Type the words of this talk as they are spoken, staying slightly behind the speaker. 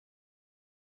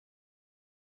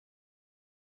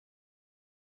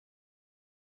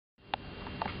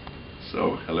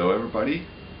So, hello everybody.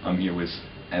 I'm here with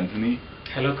Anthony.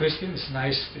 Hello Christian, it's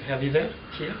nice to have you there,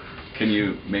 here. Can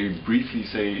you maybe briefly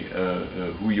say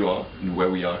who you are and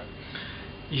where we are?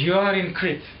 You are in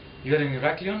Crete. You are in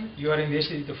Heraklion. You are in the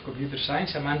Institute of Computer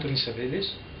Science. I'm Anthony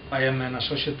Savidis. I am an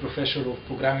associate professor of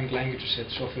programming languages and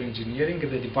software engineering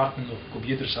at the Department of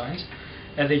Computer Science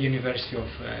at the University of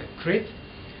Crete.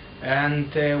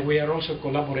 And we are also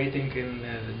collaborating in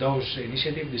the DOS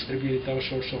initiative, Distributed Open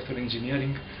Source Software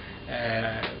Engineering,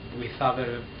 with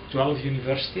other 12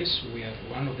 universities. We are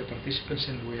one of the participants,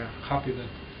 and we are happy that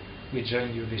we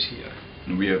joined you this year.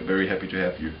 And we are very happy to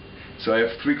have you. So I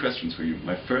have 3 questions for you.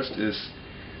 My first is,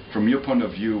 from your point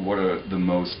of view, what are the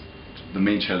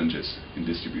main challenges in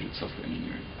distributed software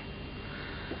engineering?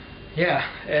 Yeah,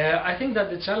 I think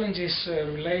that the challenges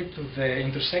relate to the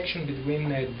intersection between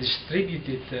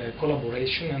distributed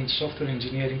collaboration and software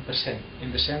engineering per se,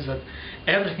 in the sense that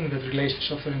everything that relates to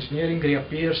software engineering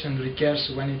reappears and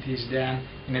recurs when it is done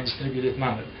in a distributed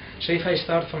manner. So if I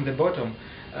start from the bottom,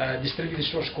 distributed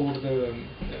source code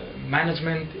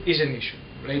management is an issue,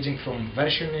 ranging from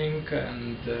versioning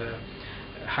and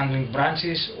handling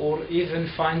branches, or even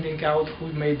finding out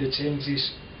who made the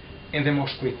changes in the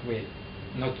most quick way,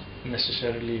 not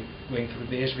necessarily going through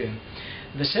the SVN.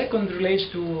 The second relates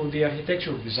to the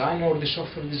architectural design or the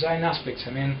software design aspects.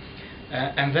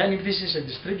 And then if this is a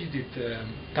distributed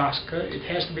task, it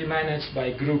has to be managed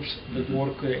by groups that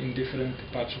work in different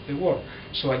parts of the world.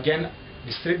 So again,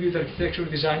 distributed architectural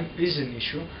design is an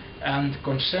issue, and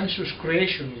consensus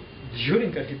creation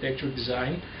during architectural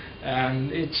design,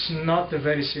 and it's not a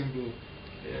very simple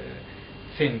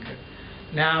thing.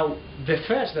 Now, the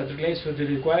first that relates to the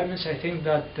requirements, I think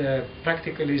that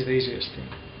practical is the easiest thing.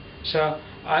 So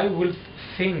I would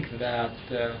think that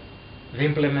the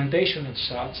implementation as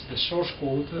such, the source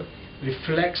code,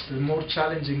 reflects the more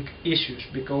challenging issues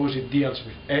because it deals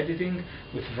with editing,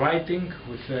 with writing,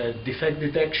 with defect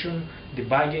detection,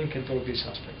 debugging, and all these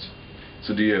aspects.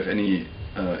 So do you have any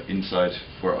insight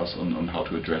for us on how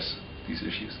to address these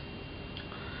issues?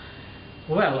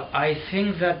 Well, I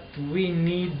think that we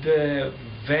need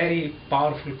very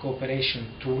powerful cooperation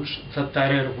tools that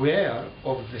are aware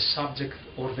of the subject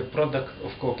or the product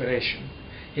of cooperation.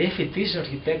 If it is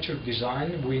architecture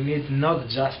design, we need not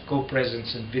just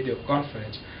co-presence and video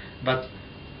conference, but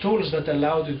tools that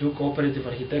allow to do cooperative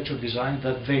architecture design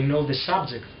that they know the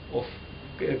subject of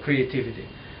creativity.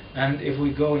 And if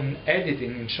we go in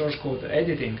editing, in source code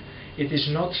editing, it is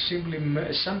not simply,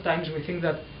 sometimes we think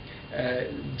that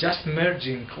just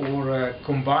merging or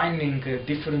combining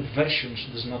different versions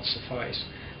does not suffice.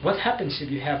 What happens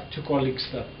if you have 2 colleagues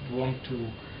that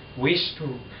wish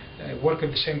to work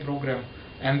at the same program,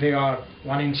 and they are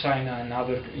one in China,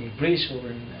 another in Greece, or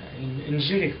in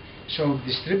Zurich? So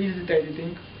distributed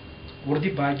editing or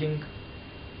debugging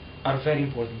are very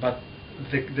important, but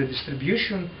the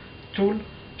distribution tool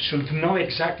should know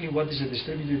exactly what is a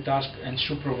distributed task and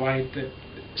should provide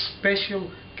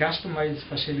special customized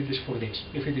facilities for this.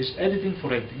 If it is editing,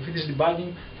 for editing. If it is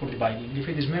debugging, for debugging. If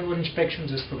it is memory inspection,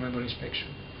 just for memory inspection.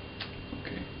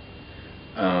 Okay.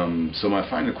 So my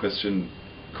final question,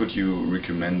 could you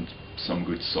recommend some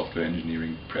good software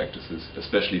engineering practices,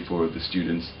 especially for the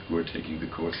students who are taking the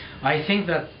course? I think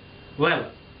that,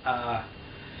 well,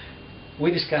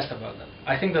 we discussed about that.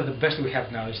 I think that the best we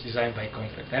have now is design by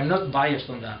contract. I'm not biased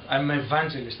on that. I'm an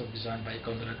evangelist of design by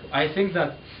contract. I think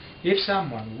that if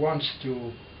someone wants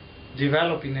to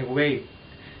develop in a way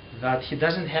that he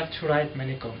doesn't have to write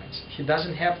many comments, he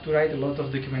doesn't have to write a lot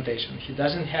of documentation, he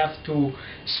doesn't have to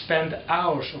spend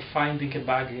hours of finding a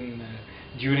bug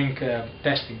during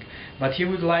testing, but he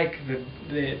would like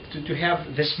to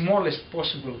have the smallest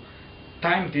possible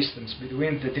time distance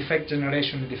between the defect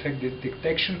generation and defect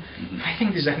detection. I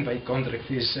think design by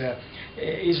contract is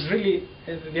really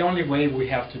the only way we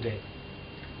have today.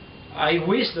 I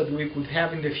wish that we could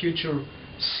have in the future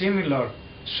similar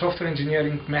software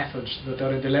engineering methods that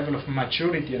are at the level of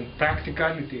maturity and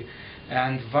practicality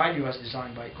and value as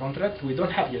design by contract. We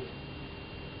don't have yet.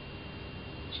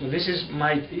 So this is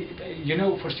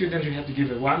for students you have to give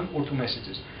 1 or 2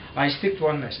 messages. I stick to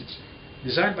 1 message.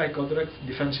 Design by contract,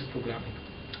 defensive programming.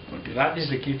 Okay. That is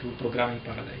the key to programming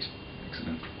paradise.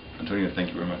 Excellent. Antonio, thank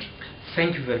you very much.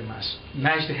 Thank you very much.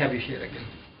 Nice to have you here again.